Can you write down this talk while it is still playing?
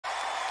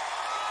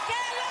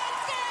¿Qué lo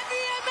que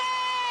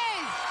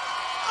VMAs?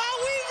 Are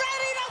we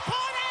ready to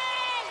party?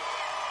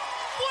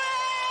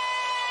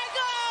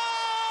 ¡Fuego!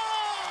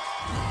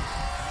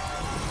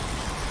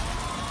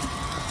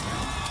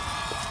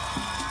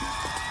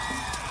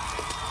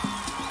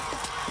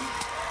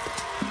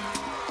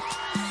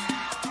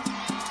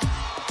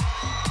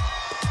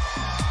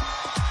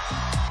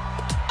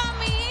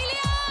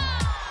 ¡Familia!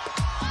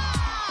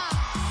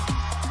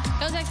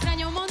 Los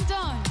extraño un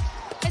montón.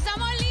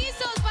 Estamos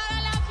listos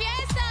para la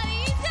fiesta,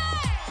 dice.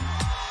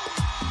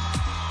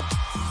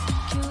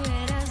 ¿Qué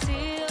hubiera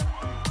sido?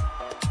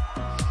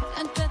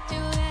 Antes te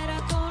hubiera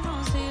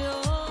conocido.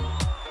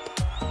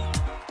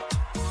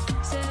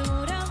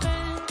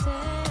 Seguramente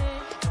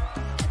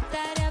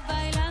estarías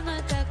bailando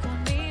hasta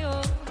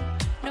conmigo.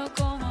 No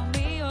como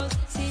amigos,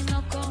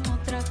 sino como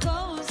otra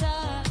cosa.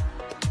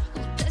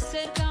 Usted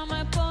cerca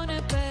me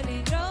pone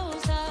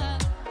peligrosa.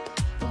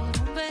 Por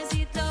un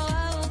besito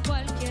hago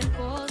cualquier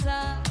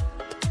cosa.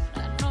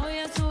 La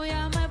novia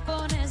suya me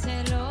pone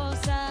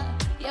celosa.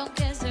 Y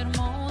aunque es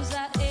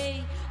hermosa,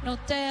 ey, no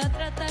te va a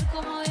tratar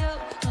como yo.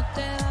 No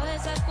te va a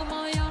besar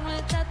como yo. No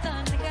está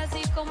tan rica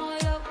así como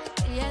yo.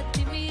 Ella es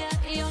tímida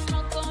y yo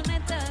no con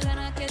estas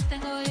ganas que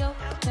tengo yo.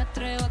 Me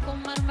atrevo a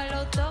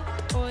comérmelo todo.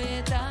 Hoy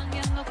están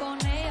guiando con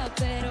ella,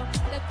 pero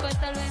después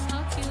tal vez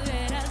no. Que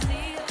hubiera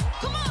sido.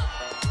 Come on.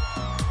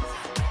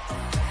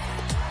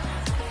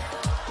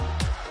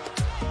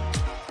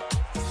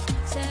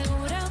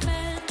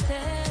 Seguramente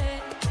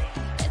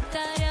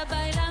estarías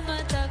bailando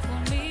hasta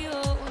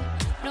conmigo,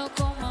 no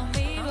como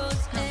amigos.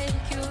 Ey,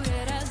 ¿qué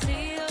hubiera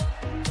sido?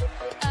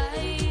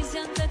 Ay, si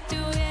antes te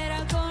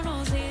hubiera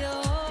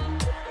conocido.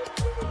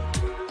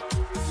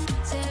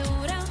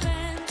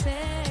 Seguramente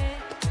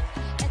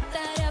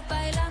estarías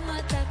bailando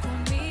hasta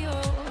conmigo,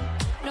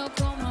 no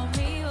como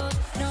amigos.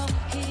 No,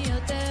 y yo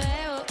te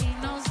veo y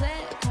no sé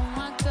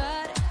cómo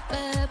actuar.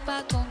 Bebé,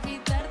 pa'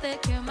 conquistarte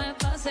que me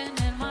pase en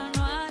el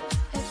manual.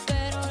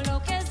 Espero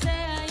lo que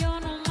sea, yo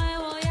no me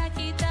voy a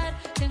quitar.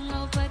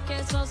 Tengo fe que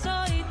esos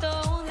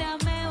ojitos un día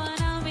me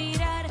van a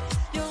mirar.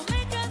 Yo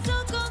me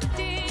caso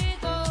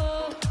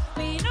contigo,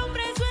 mi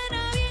nombre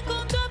suena bien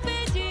con tu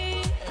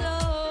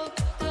apellido.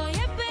 Estoy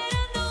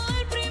esperando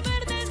el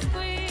primer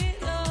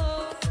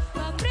descuido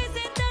para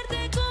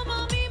presentarte como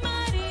mi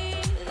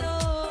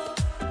marido.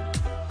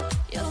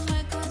 Yo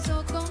me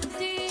caso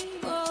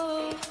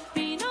contigo,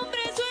 mi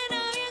nombre suena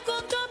bien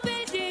con tu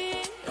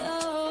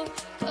apellido.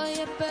 Estoy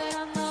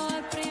esperando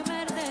el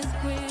primer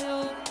descuido,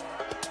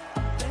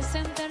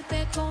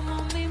 presentarte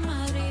como mi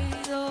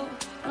marido.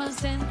 No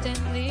has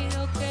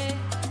entendido que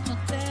no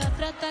te va a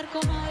tratar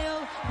como yo,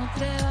 no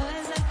te va a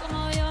besar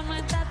como yo. No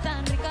está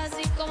tan rica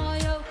así como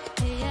yo.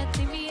 Ella es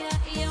tímida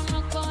y yo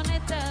no con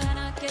estas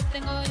ganas que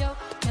tengo yo.